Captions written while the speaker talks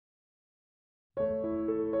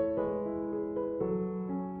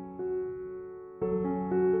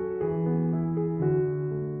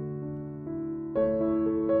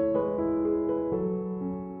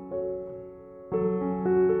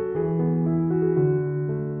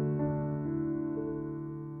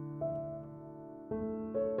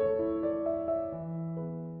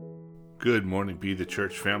Good morning, Be the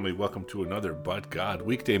Church family. Welcome to another But God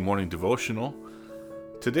Weekday morning devotional.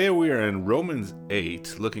 Today we are in Romans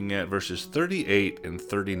 8, looking at verses 38 and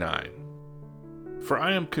 39. For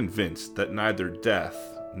I am convinced that neither death,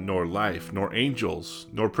 nor life, nor angels,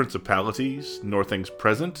 nor principalities, nor things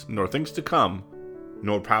present, nor things to come,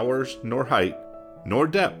 nor powers, nor height, nor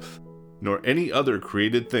depth, nor any other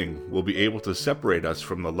created thing will be able to separate us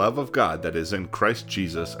from the love of God that is in Christ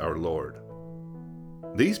Jesus our Lord.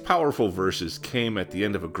 These powerful verses came at the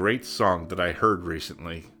end of a great song that I heard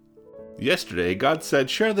recently. Yesterday, God said,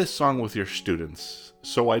 share this song with your students,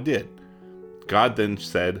 so I did. God then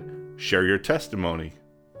said, share your testimony,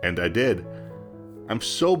 and I did. I'm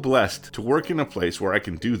so blessed to work in a place where I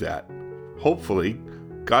can do that. Hopefully,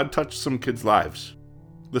 God touched some kids' lives.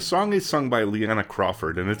 The song is sung by Leanna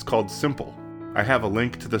Crawford, and it's called Simple. I have a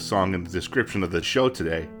link to the song in the description of the show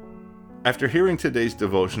today. After hearing today's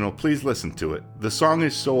devotional, please listen to it. The song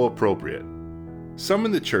is so appropriate. Some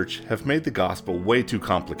in the church have made the gospel way too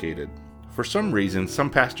complicated. For some reason,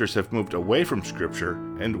 some pastors have moved away from Scripture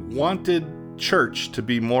and wanted church to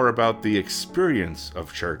be more about the experience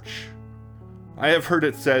of church. I have heard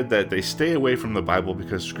it said that they stay away from the Bible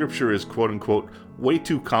because Scripture is quote-unquote way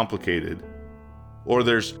too complicated, or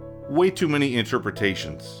there's way too many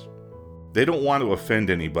interpretations. They don't want to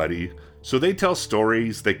offend anybody, so they tell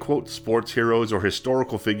stories, they quote sports heroes or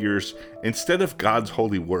historical figures instead of God's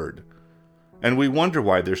holy word. And we wonder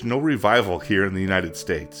why there's no revival here in the United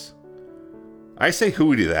States. I say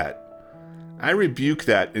hooey to that. I rebuke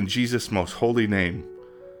that in Jesus' most holy name.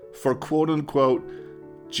 For quote-unquote,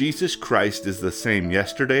 Jesus Christ is the same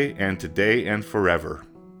yesterday and today and forever.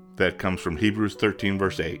 That comes from Hebrews 13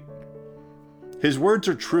 verse 8. His words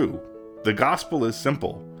are true. The gospel is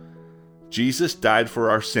simple. Jesus died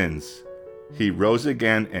for our sins. He rose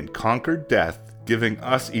again and conquered death, giving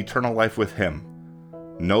us eternal life with him.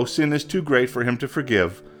 No sin is too great for him to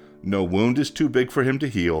forgive. No wound is too big for him to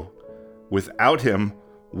heal. Without him,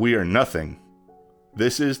 we are nothing.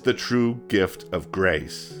 This is the true gift of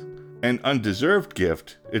grace. An undeserved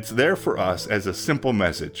gift, it's there for us as a simple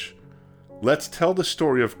message. Let's tell the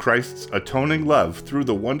story of Christ's atoning love through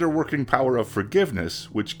the wonder-working power of forgiveness,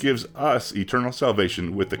 which gives us eternal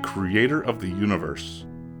salvation with the Creator of the universe.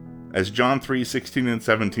 As John 3:16 and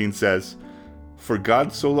 17 says, For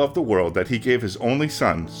God so loved the world that he gave his only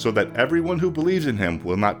Son, so that everyone who believes in him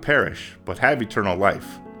will not perish, but have eternal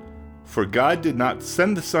life. For God did not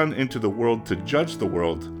send the Son into the world to judge the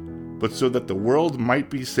world, but so that the world might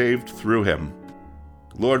be saved through him.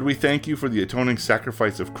 Lord, we thank you for the atoning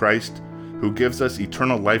sacrifice of Christ, who gives us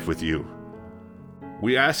eternal life with you.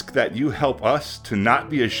 We ask that you help us to not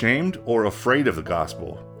be ashamed or afraid of the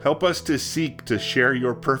gospel. Help us to seek to share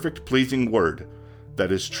your perfect, pleasing word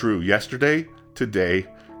that is true yesterday, today,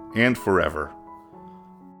 and forever.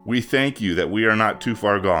 We thank you that we are not too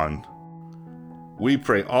far gone. We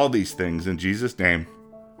pray all these things in Jesus' name.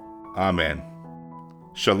 Amen.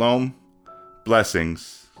 Shalom,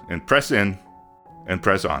 blessings, and press in and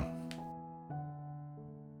press on.